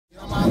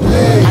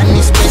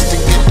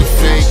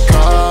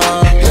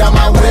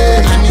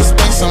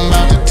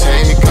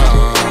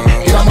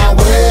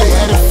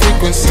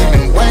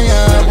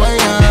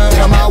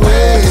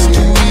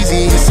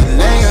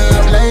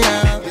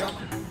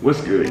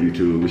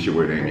It's your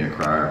boy Damian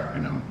Cryer,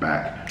 and I'm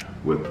back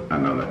with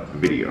another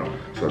video.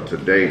 So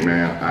today,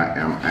 man, I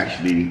am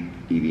actually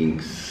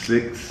eating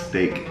 6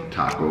 steak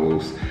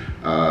tacos.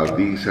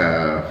 These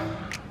have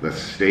the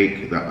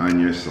steak, the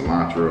onion,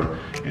 cilantro,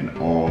 and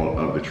all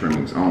of the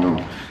trimmings on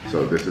them.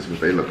 So this is what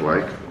they look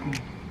like.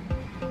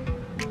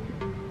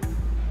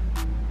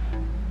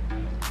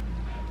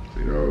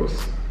 See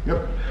those?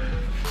 Yep.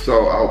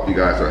 So I hope you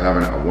guys are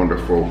having a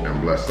wonderful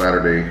and blessed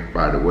Saturday.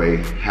 By the way,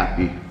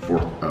 happy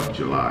 4th of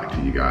July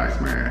to you guys,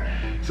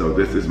 man. So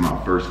this is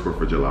my first 4th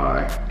of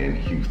July in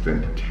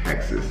Houston,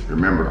 Texas.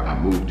 Remember, I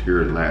moved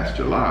here last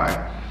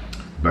July,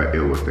 but it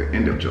was the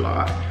end of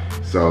July.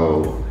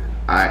 So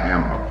I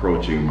am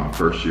approaching my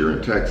first year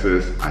in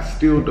Texas. I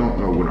still don't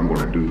know what I'm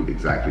gonna do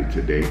exactly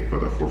today for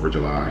the 4th of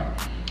July.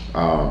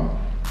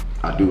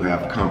 I do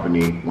have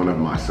company. One of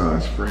my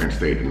son's friends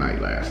stayed the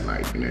night last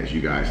night, and as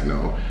you guys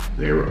know,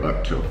 they were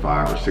up till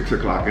 5 or 6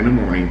 o'clock in the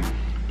morning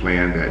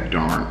playing that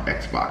darn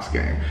Xbox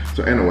game.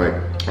 So anyway,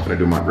 I'm gonna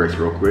do my grace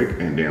real quick,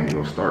 and then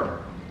we'll start.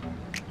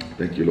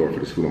 Thank you, Lord, for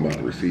this food I'm about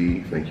to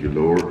receive. Thank you,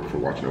 Lord, for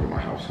watching over my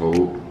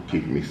household,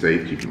 keeping me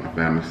safe, keeping my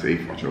family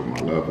safe, watching over my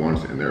loved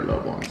ones and their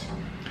loved ones.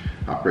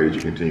 I pray that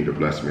you continue to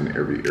bless me in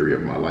every area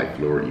of my life,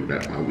 Lord, even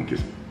at my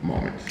weakest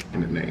moments. In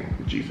the name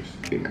of Jesus,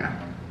 amen.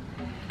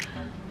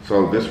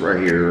 So this right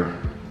here,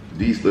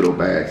 these little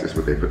bags is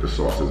what they put the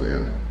sauces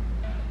in.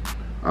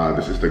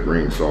 This is the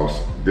green sauce.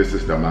 This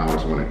is the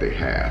mildest one that they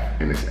have.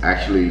 And it's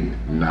actually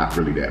not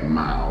really that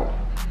mild,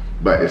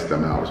 but it's the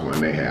mildest one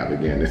they have.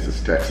 Again, this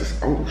is Texas.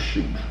 Oh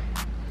shoot,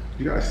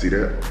 you guys see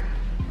that?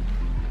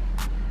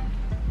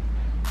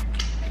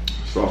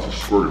 Sauce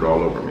is squirted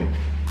all over me.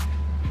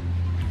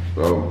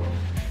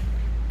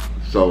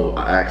 So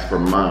I asked for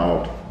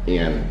mild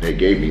and they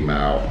gave me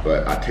mild,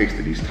 but I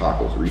tasted these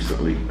tacos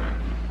recently,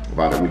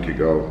 about a week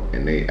ago,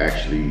 and they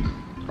actually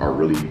are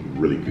really,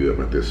 really good.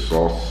 But this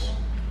sauce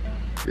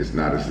is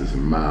not as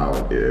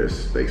mild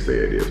as they say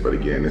it is. But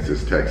again, this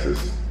is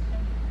Texas,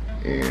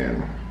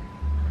 and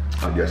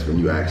I guess when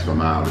you ask for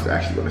mild, it's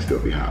actually gonna still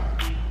be hot.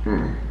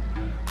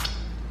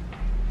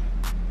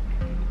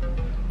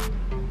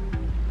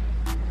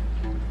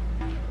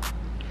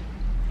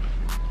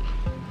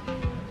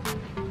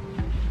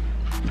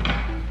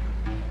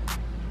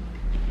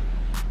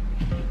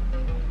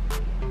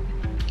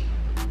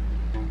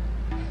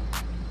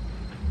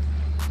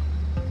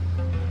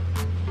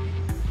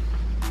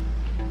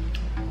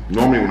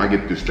 Normally when I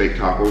get the steak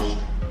tacos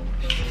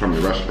from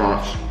the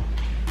restaurants,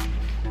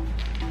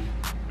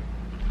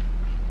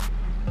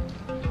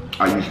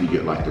 I usually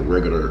get like the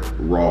regular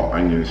raw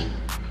onions,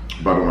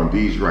 but on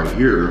these right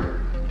here,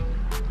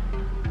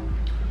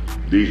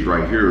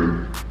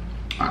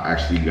 I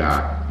actually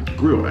got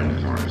grilled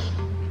onions on this.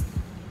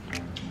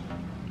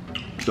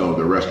 So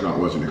the restaurant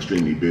wasn't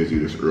extremely busy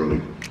this early,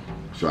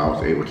 so I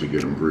was able to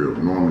get them grilled.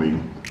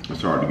 Normally,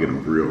 it's hard to get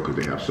them grilled because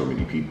they have so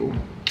many people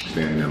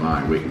standing in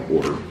line waiting to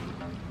order.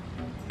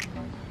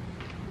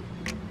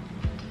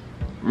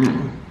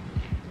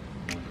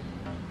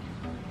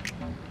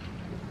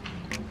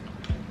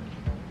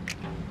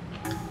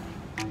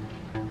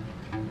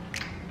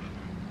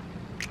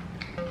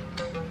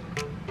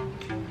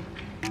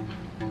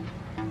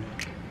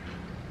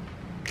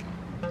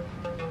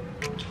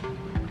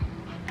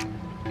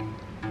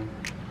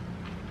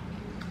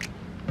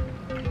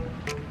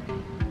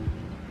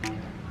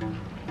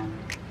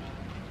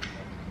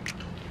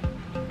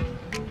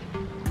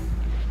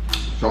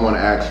 Someone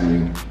asked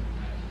me,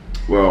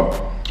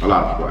 well, a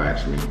lot of people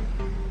ask me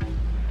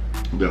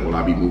that will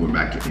I be moving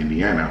back to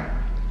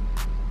Indiana?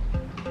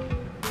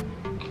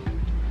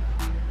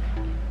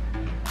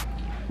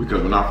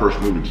 Because when I first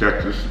moved to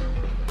Texas,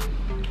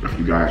 if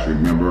you guys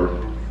remember,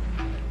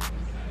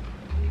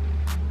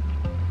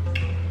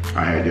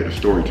 I had did a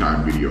story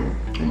time video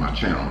on my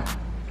channel.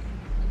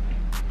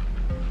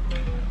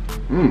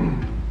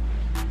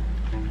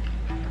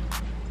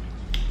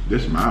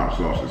 This mild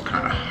sauce is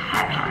kind of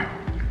hot.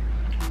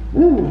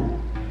 Ooh.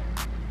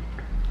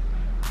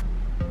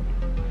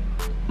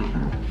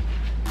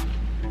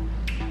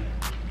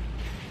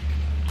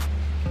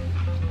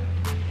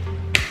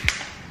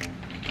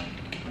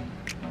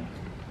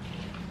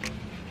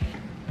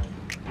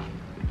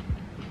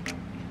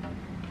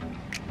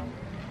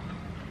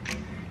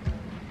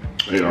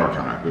 They are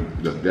kind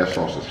of good. That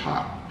sauce is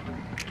hot.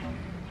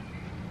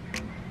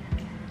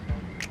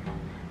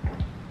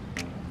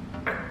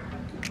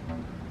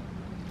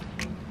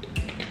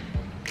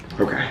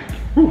 Okay,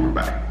 I'm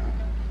back.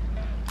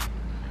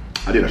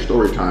 I did a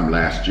story time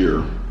last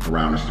year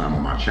around this time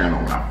on my channel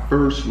when I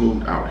first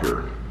moved out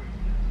here.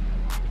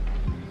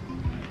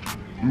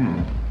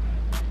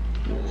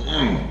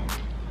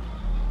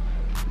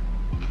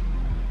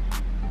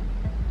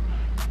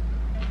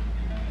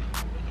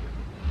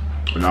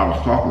 And I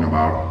was talking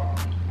about,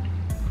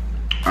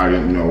 I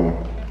didn't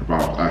know if I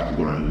was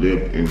actually going to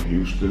live in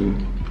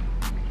Houston.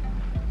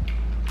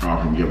 I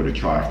was going to give it a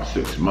try for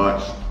 6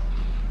 months.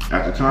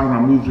 At the time when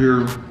I moved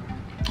here,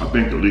 I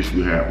think the lease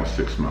we had was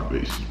 6-month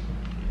lease.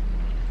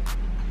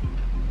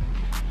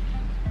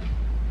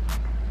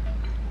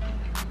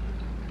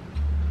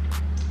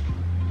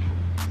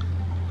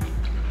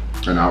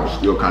 and I was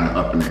still kind of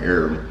up in the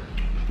air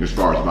as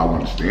far as if I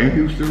wanted to stay in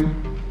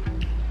Houston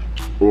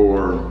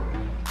or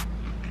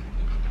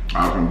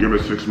I was gonna give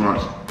it 6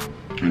 months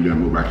and then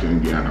move back to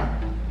Indiana.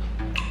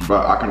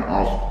 But I can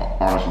also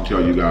honestly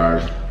tell you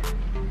guys,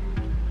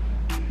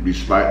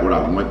 despite what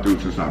I went through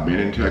since I've been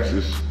in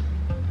Texas,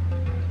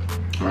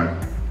 like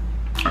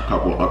a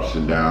couple ups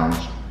and downs,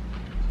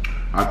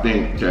 I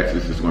think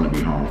Texas is gonna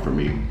be home for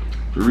me.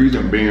 The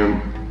reason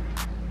being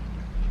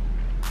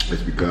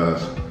is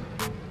because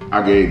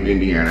I gave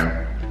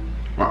Indiana,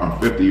 well, I'm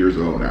 50 years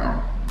old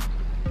now.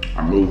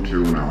 I moved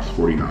here when I was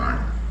 49.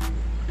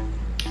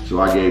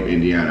 So I gave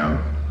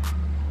Indiana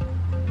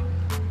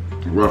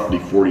roughly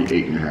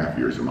 48 and a half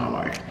years of my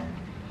life.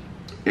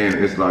 And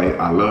it's like,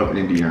 I love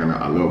Indiana,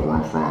 I love where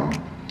I'm from,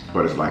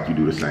 but it's like you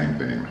do the same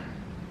thing.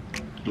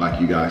 Like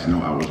you guys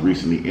know, I was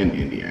recently in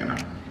Indiana.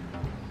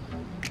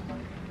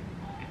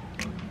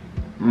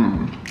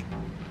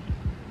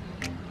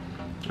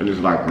 And it's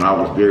like when I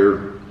was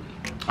there,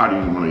 I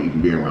didn't even want to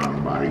even be around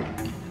nobody.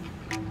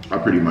 I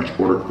pretty much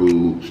ordered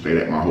food, stayed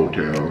at my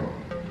hotel,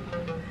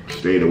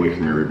 stayed away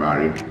from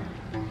everybody.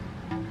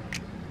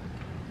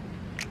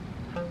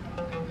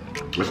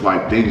 It's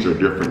like things are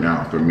different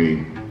now for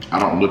me. I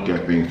don't look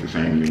at things the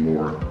same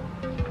anymore.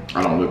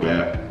 I don't look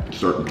at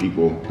certain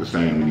people the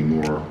same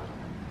anymore.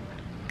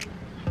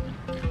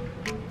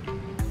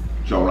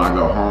 So when I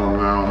go home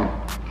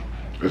now,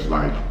 it's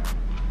like,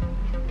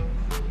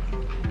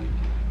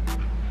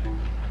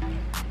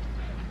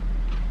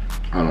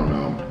 I don't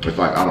know. It's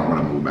like I don't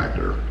want to move back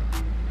there.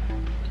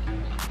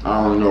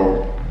 I don't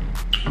know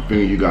if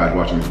any of you guys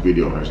watching this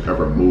video has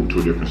ever moved to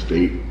a different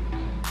state.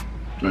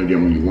 And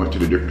then when you went to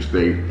the different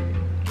state,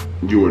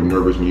 you were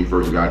nervous when you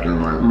first got there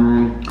and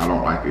like, I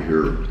don't like it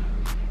here.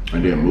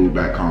 And then move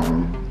back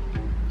home.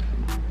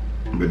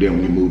 But then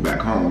when you move back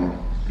home,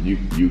 you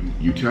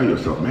tell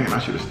yourself, man, I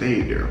should have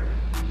stayed there.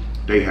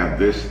 They have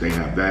this, they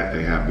have that,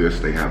 they have this,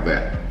 they have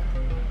that.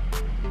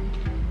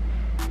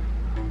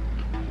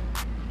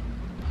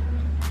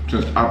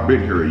 Since I've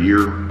been here a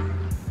year,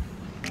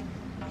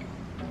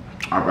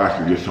 I've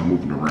actually did some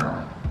moving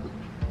around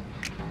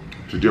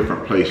to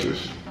different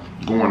places,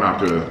 going out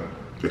to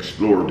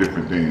explore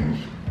different things.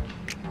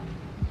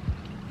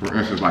 For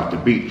instance, like the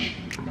beach.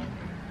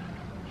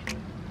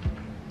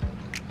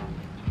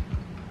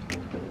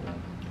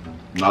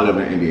 When I lived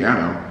in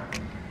Indiana,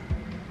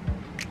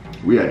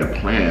 we had to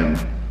plan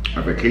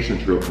a vacation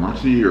trip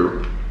once a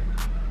year,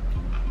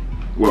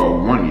 well,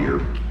 1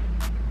 year,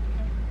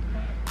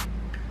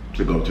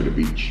 to go to the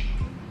beach.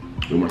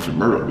 We went to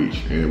Myrtle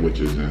Beach, which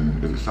is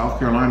in South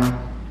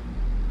Carolina?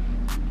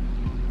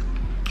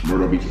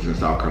 Myrtle Beach is in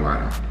South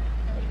Carolina.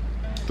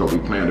 So we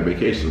planned a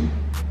vacation.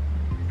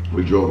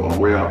 We drove all the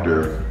way out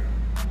there,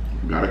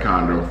 got a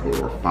condo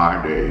for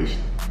 5 days,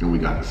 and we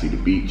got to see the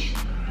beach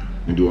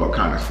and do all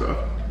kind of stuff.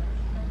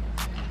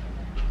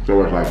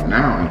 So it's like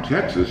now in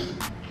Texas,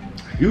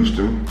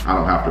 Houston, I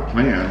don't have to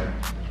plan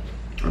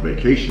a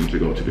vacation to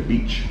go to the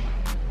beach.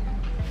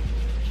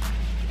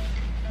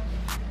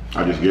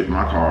 I just get in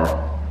my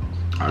car,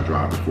 I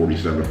drive the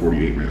 47,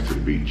 48 minutes to the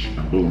beach,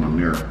 and boom, I'm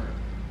there.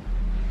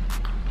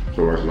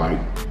 So it's like,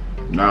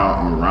 now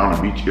I'm around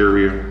the beach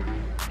area,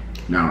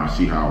 now I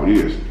see how it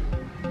is.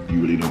 You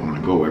really don't want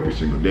to go every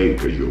single day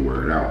because you'll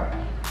wear it out.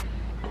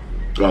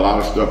 So a lot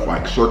of stuff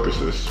like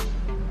circuses.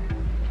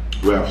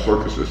 We have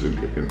circuses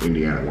in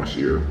Indiana once a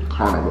year,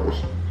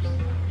 carnivals,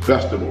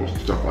 festivals,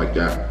 stuff like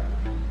that.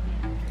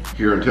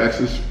 Here in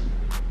Texas,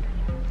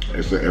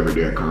 it's an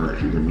everyday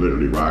occurrence. You can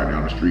literally ride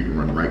down the street and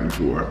run right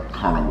into a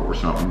carnival or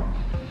something,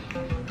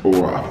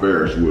 or a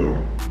Ferris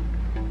wheel.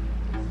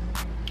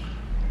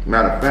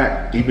 Matter of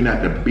fact, even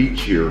at the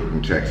beach here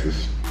in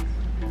Texas,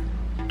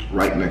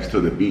 right next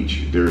to the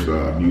beach, there's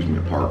an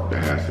amusement park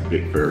that has a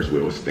big Ferris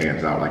wheel. It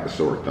stands out like a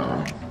sore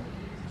thumb.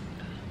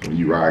 When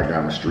you ride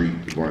down the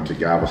street going to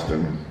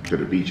Galveston, to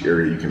the beach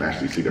area, you can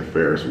actually see the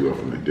Ferris wheel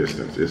from the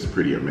distance. It's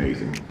pretty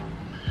amazing.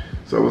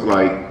 So it's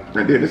like,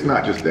 and then it's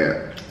not just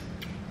that.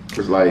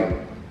 It's like,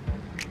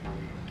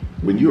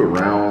 when you're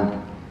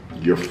around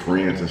your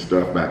friends and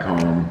stuff back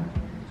home,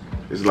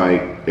 it's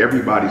like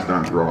everybody's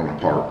done growing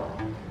apart.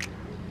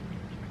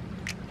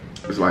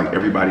 It's like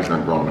everybody's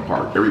done growing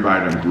apart.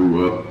 Everybody done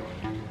grew up.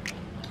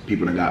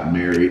 People that got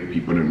married,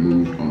 people that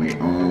moved on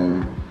their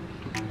own.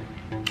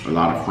 A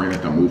lot of friends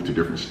that moved to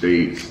different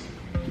states.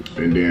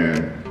 And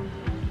then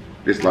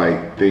it's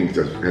like things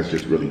has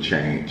just really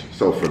changed.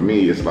 So for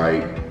me, it's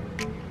like,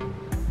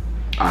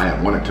 I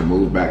had wanted to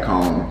move back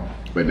home,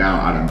 but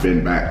now I done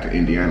been back to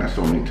Indiana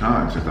so many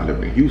times since I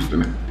lived in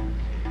Houston.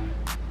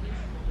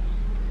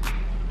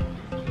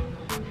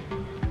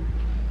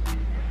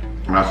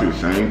 And I see the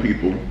same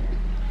people,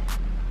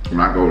 when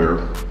I go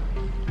there,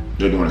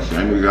 they're doing the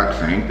same exact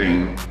same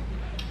thing.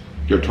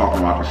 They're talking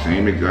about the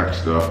same exact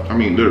stuff. I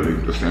mean, literally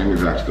the same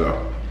exact stuff.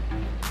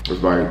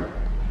 It's like,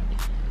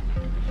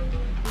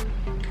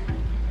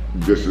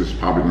 this is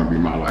probably gonna be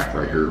my life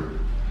right here.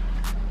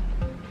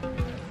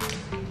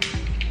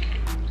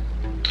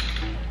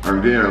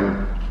 And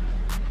then,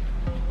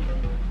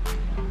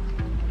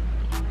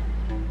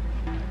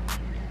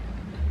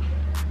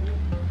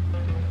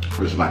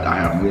 it's like I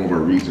have more of a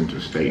reason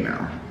to stay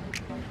now,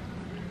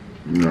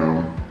 you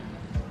know,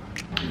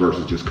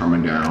 versus just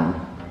coming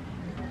down,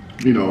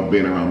 you know,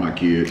 being around my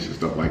kids and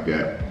stuff like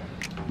that.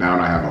 Now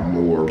I have a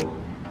more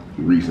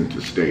reason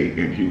to stay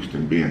in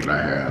Houston, being that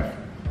I have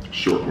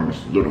short ones,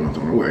 little ones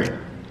on the way.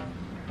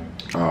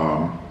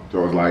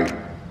 So it's like,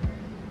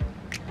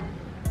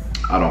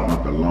 I don't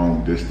want the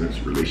long distance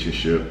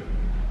relationship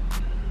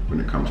when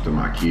it comes to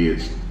my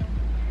kids.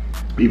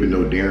 Even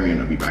though Darian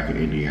will be back in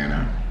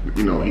Indiana,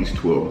 you know, he's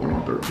 12 going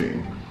on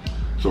 13.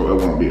 So it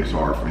won't be as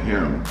hard for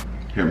him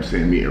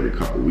seeing me every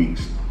couple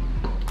weeks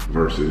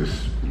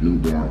versus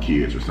newborn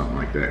kids or something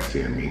like that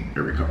seeing me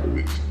every couple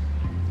weeks.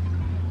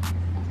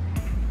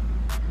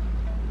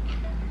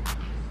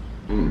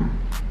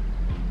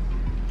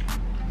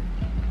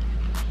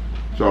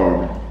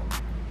 So,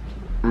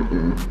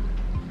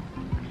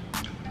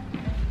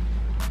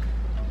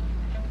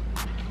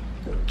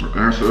 to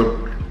answer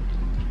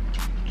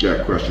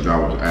that question I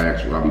was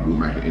asked, will I be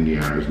moving back to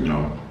Indiana? Is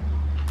no.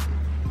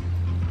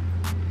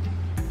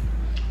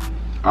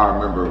 I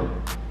remember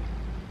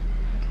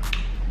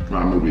when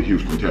I moved to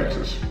Houston,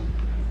 Texas,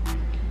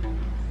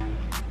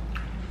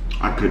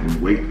 I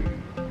couldn't wait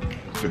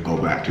to go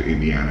back to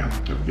Indiana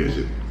to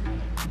visit.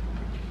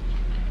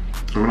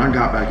 And when I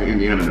got back to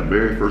Indiana the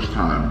very first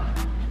time,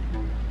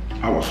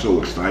 I was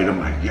so excited. I'm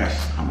like,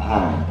 yes, I'm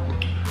home.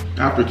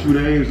 After 2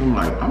 days, I'm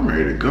like, I'm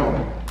ready to go.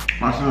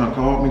 My son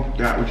called me,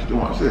 Dad, what you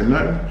doing? I said,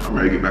 nothing. I'm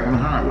ready to get back on the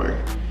highway.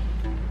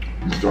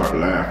 He started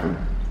laughing.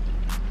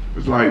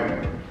 It's like,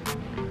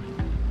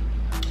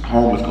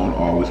 home is gonna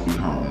always be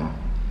home,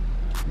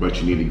 but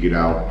you need to get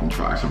out and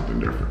try something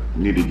different.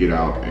 You need to get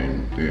out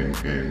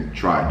and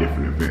try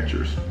different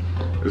adventures.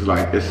 It's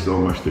like, it's so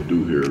much to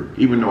do here.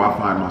 Even though I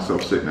find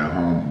myself sitting at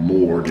home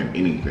more than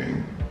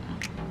anything,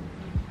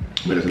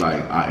 but it's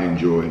like, I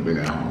enjoy being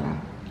at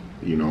home.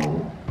 You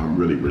know, I'm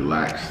really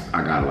relaxed.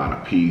 I got a lot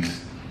of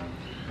peace.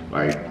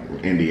 Like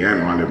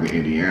Indiana, when I lived in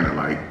Indiana,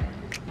 like,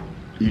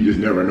 you just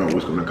never know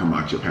what's gonna come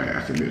out your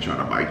past and then try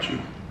to bite you.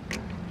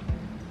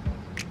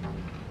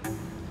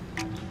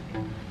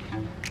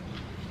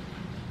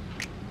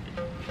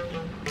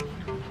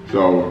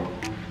 So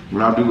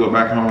when I do go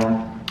back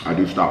home, I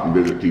do stop and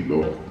visit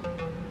people.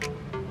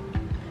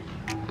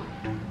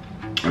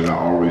 As I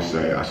always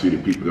say, I see the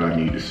people that I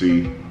need to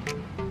see.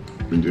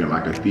 And then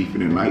like a thief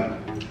in the night,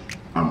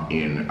 I'm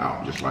in and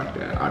out just like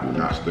that. I do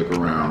not stick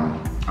around.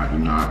 I do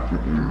not,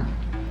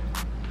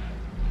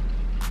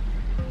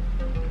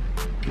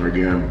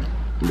 Again,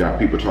 we got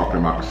people talking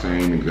about the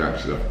same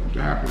exact stuff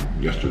that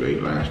happened yesterday,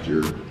 last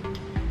year.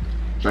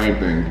 Same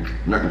thing,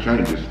 nothing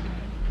changes.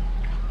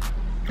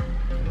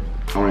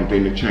 Only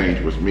thing that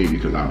changed was me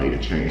because I made a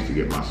change to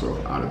get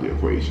myself out of the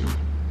equation.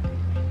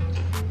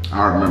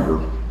 I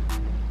remember,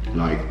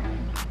 like,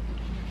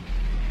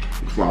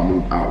 before I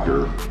moved out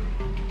here,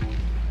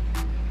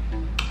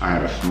 I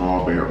had a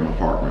small bedroom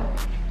apartment.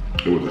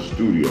 It was a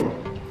studio,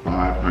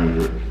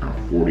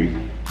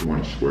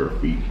 541 square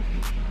feet.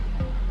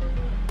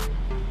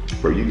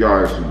 For you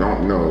guys who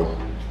don't know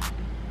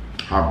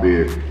how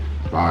big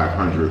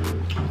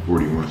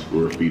 541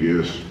 square feet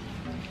is,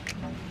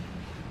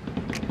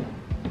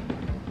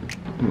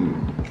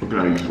 what can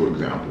I use for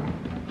example?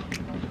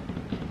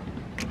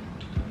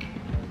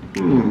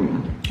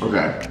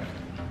 Okay.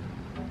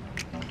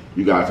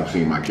 You guys have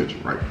seen my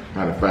kitchen, right?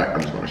 Matter of fact,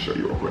 I'm just gonna show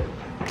you real quick.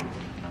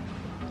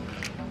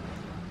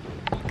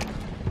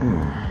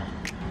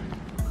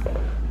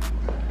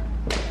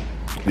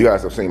 You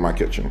guys have seen my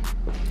kitchen.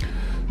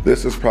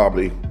 This is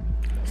probably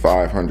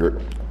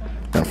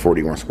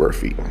 541 square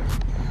feet.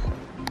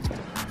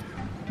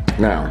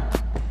 Now,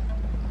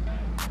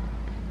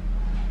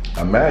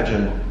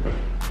 imagine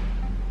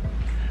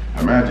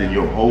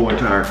your whole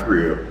entire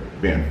crib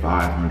being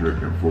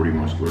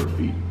 541 square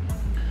feet.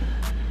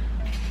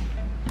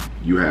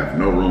 You have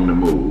no room to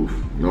move,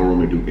 no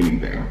room to do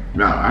anything.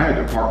 Now, I had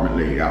the apartment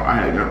laid out. I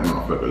had that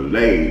motherfucker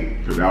laid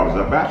because I was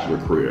a bachelor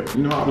crib.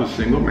 You know, I was a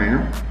single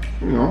man,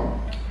 you know,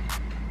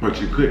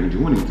 but you couldn't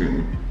do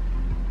anything.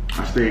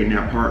 I stayed in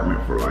that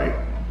apartment for like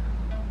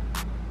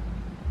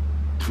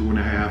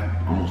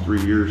 2.5, almost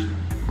 3 years.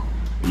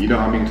 And you know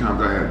how many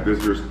times I had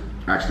visitors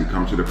actually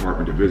come to the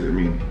apartment to visit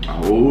me? The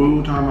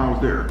whole time I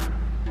was there.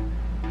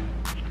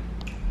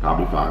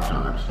 Probably 5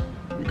 times,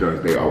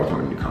 because they always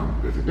wanted me to come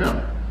visit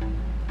them.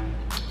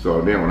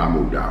 So then when I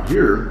moved out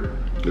here,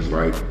 it's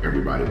like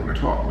everybody want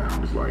to talk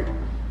now. It's like,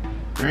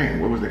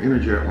 dang, what was the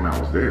energy when I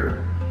was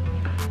there?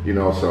 You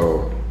know,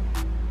 so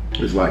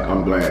it's like,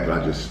 I'm glad that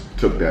I just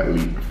took that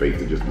leap of faith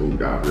and just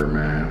moved out here,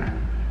 man.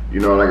 You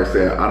know, like I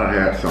said, I done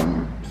had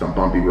some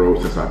bumpy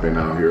roads since I've been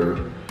out here.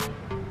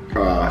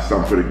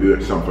 Some for the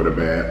good, some for the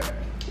bad.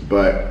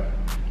 But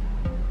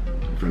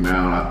for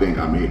now, I think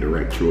I made the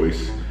right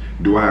choice.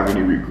 Do I have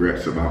any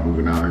regrets about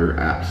moving out here?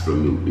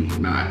 Absolutely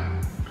not.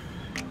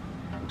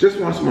 Just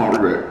one small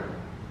regret.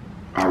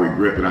 I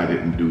regret that I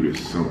didn't do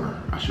this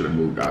sooner. I should have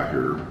moved out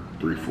here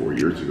 3-4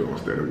 years ago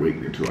instead of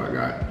waiting until I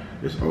got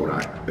as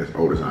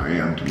old as I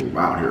am to move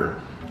out here.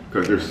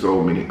 Because there's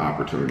so many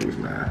opportunities,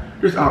 man.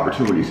 There's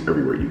opportunities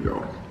everywhere you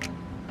go.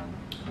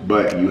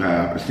 But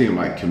it seemed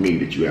like to me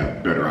that you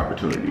have better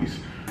opportunities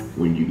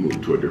when you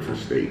move to a different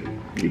state,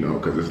 you know,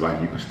 because it's like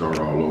you can start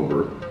all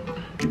over.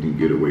 You can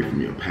get away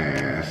from your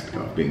past,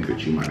 things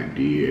that you might have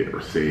did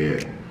or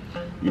said.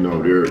 You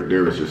know,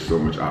 there is just so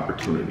much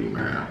opportunity,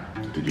 man,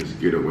 to just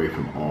get away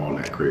from all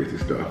that crazy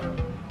stuff.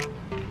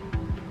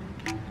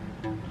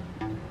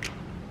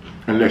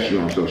 Unless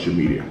you're on social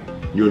media.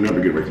 You'll never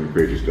get away from the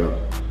crazy stuff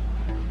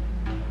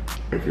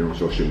if you're on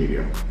social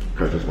media,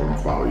 because it's gonna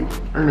follow you.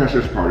 And that's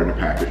just part of the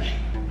package.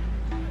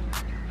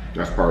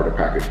 That's part of the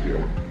package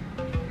deal.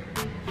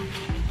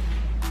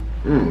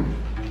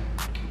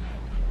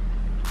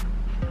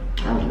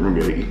 I was gonna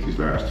be able to eat these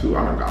last two.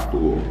 I done got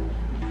full.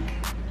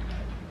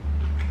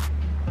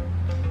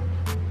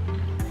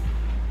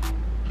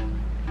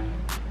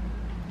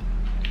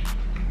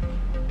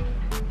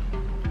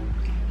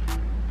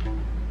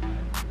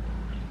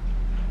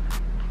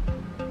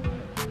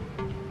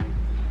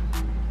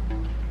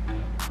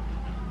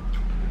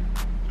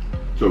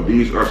 So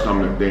these are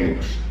some of the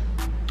things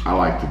I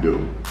like to do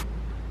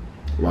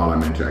while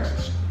I'm in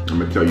Texas. I'm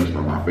gonna tell you some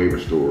of my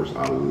favorite stores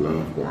I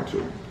love going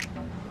to.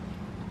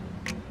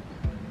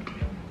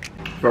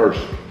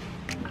 First,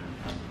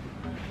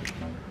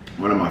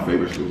 one of my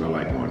favorite stores I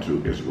like going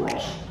to is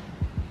Ross.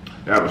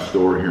 They have a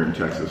store here in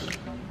Texas.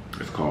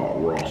 It's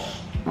called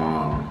Ross.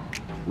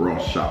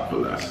 Ross Shop for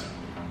Less.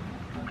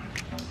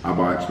 I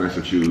buy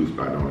expensive shoes,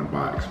 but I don't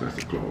buy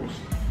expensive clothes.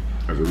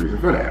 There's a reason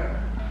for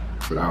that,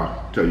 but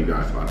I'll tell you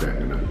guys about that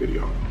in another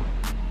video.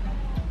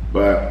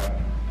 But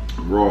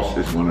Ross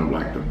is one of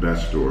like the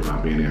best stores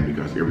I've been in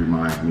because it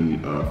reminds me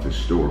of the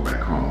store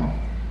back home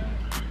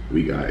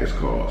we got. It's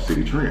called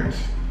Citi Trends.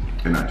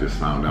 And I just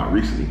found out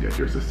recently that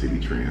there's a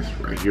Citi Trends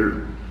right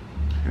here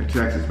in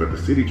Texas. But the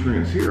Citi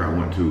Trends here I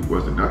went to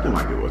wasn't nothing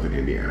like it was in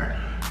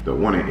Indiana. The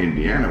one in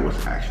Indiana was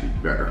actually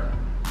better,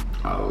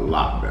 a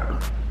lot better.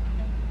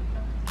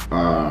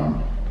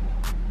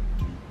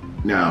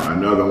 Now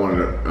another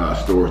one of the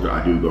stores that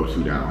I do go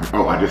to down.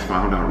 Oh, I just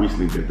found out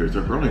recently that there's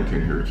a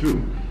Burlington here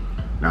too.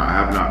 Now I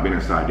have not been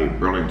inside a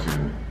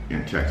Burlington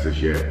in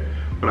Texas yet,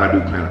 but I do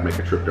plan to make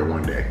a trip there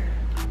one day.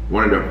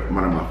 One of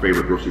my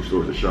favorite grocery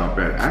stores to shop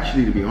at.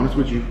 Actually, to be honest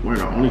with you, one of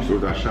the only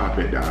stores I shop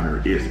at down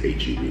here is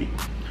H-E-B.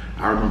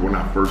 I remember when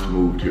I first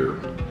moved here,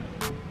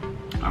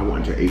 I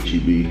went to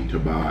H-E-B to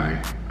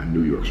buy a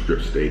New York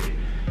strip steak,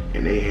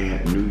 and they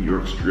had New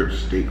York strip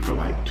steak for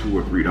like $2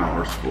 or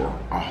 $3 for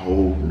a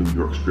whole New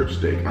York strip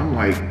steak. And I'm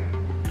like,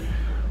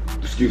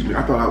 excuse me,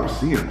 I thought I was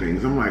seeing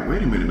things. I'm like,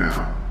 wait a minute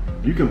now,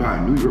 you can buy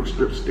a New York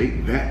strip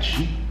steak that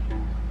cheap?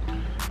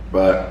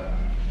 But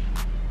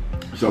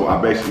so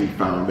I basically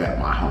found that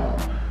my home.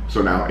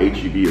 So now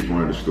H-E-B is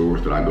one of the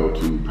stores that I go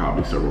to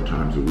probably several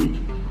times a week.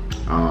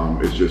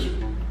 It's just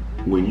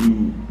when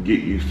you get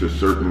used to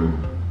certain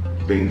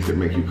things that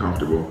make you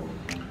comfortable,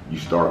 you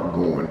start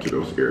going to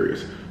those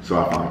areas. So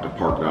I found the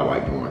park that I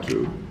like going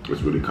to.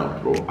 It's really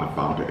comfortable. I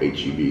found the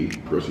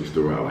H-E-B grocery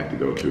store I like to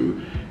go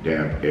to. They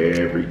have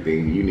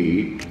everything you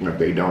need. And if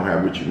they don't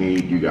have what you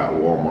need, you got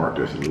Walmart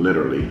that's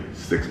literally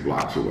 6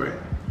 blocks away.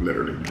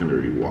 Literally, you can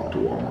literally walk to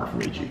Walmart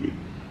from H-E-B.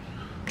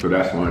 So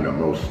that's one of the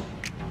most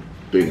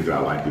things that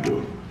I like to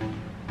do.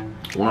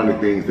 One of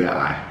the things that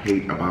I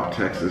hate about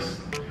Texas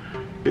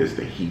is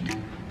the heat.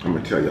 I'm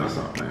gonna tell y'all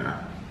something, man.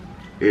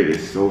 It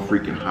is so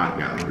freaking hot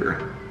down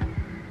here.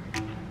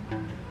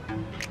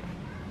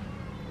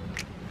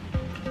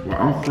 Where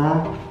I'm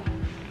from,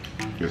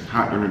 it's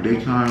hot during the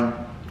daytime,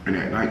 and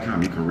at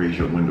nighttime you can raise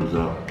your windows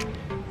up,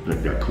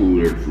 let that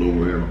cool air flow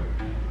in.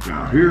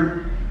 Down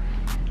here,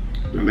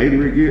 the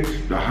later it gets,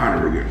 the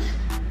hotter it gets.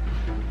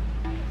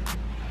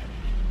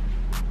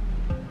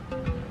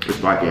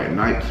 It's like at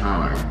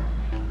nighttime,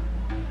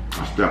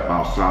 I step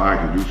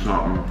outside to do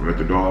something, let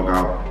the dog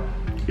out.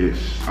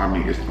 It's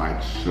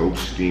like so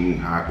steamy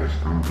hot, it's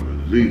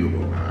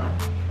unbelievable, man.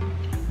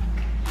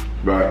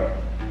 But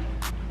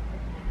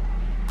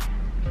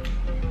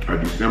a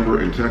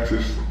December in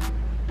Texas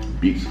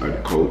beats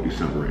a cold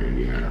December in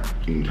Indiana,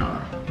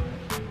 anytime.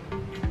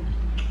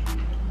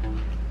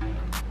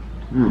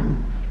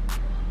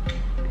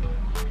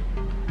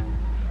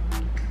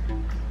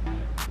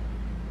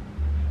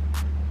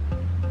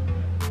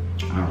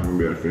 I'm gonna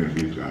be able to finish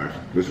these guys.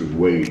 This is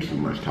way too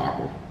much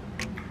taco.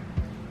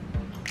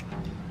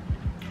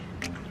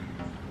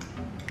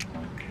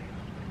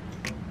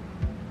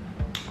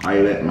 I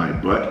let my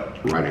butt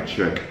write a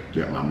check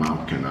that my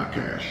mouth cannot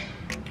cash.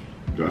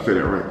 Did I say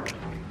that right?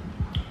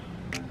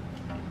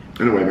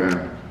 Anyway,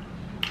 man,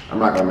 I'm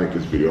not gonna make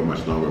this video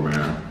much longer,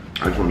 man.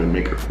 I just wanted to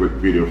make a quick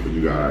video for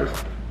you guys,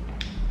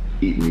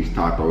 eating these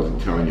tacos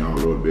and telling y'all a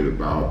little bit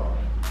about,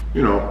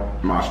 you know,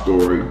 my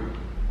story,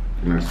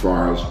 and as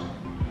far as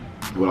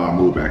will I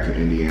move back to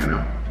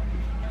Indiana,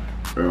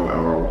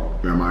 or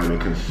am I even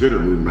consider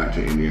moving back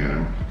to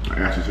Indiana? The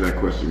answer to that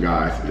question,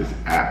 guys, is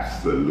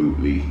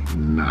absolutely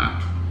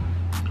not.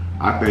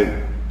 I think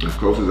as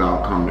close as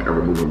I'll come to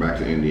ever moving back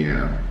to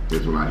Indiana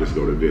is when I just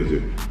go to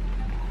visit.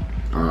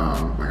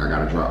 Like I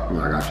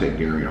gotta take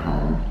Gary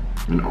home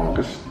in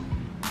August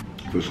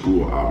for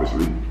school,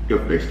 obviously,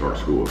 if they start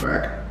school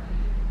back.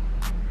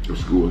 if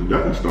school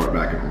doesn't start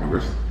back in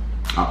August,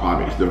 I'll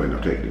probably still end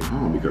up taking him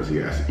home because he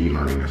has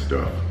e-learning and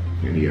stuff,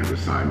 and he has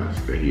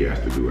assignments that he has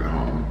to do at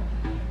home.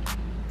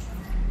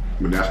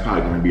 But that's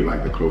probably going to be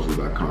like the closest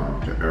I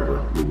come to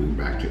ever moving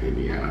back to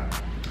Indiana.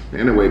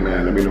 Anyway,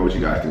 man, let me know what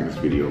you guys think of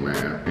this video,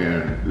 man.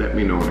 And let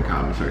me know in the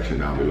comment section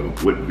down below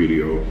what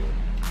video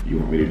you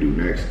want me to do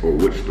next or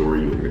which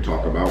story you want me to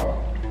talk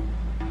about.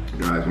 If you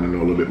guys want to know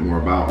a little bit more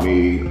about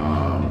me,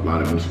 a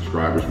lot of new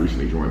subscribers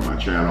recently joined my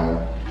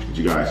channel. As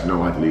you guys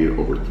know, I deleted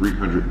over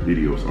 300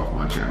 videos off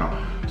my channel.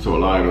 So a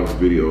lot of those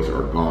videos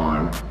are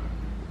gone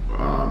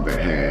that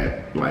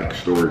had like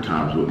story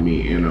times with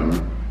me in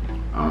them.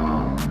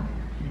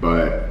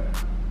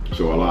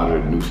 So a lot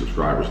of the new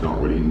subscribers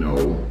don't really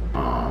know.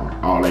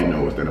 All they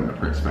know is that I'm the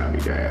Prince family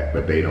dad,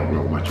 but they don't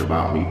know much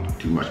about me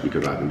too much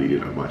because I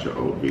deleted a bunch of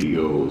old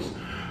videos.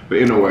 But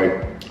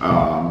anyway,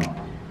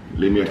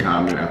 leave me a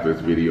comment after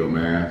this video,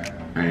 man,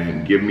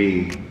 and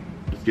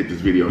let's get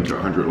this video to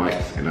 100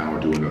 likes, and I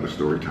will do another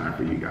story time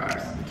for you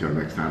guys. Until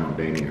next time, I'm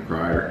Danny the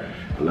Crier.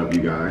 I love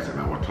you guys, and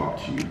I will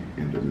talk to you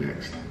in the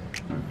next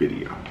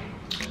video.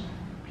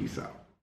 Peace out.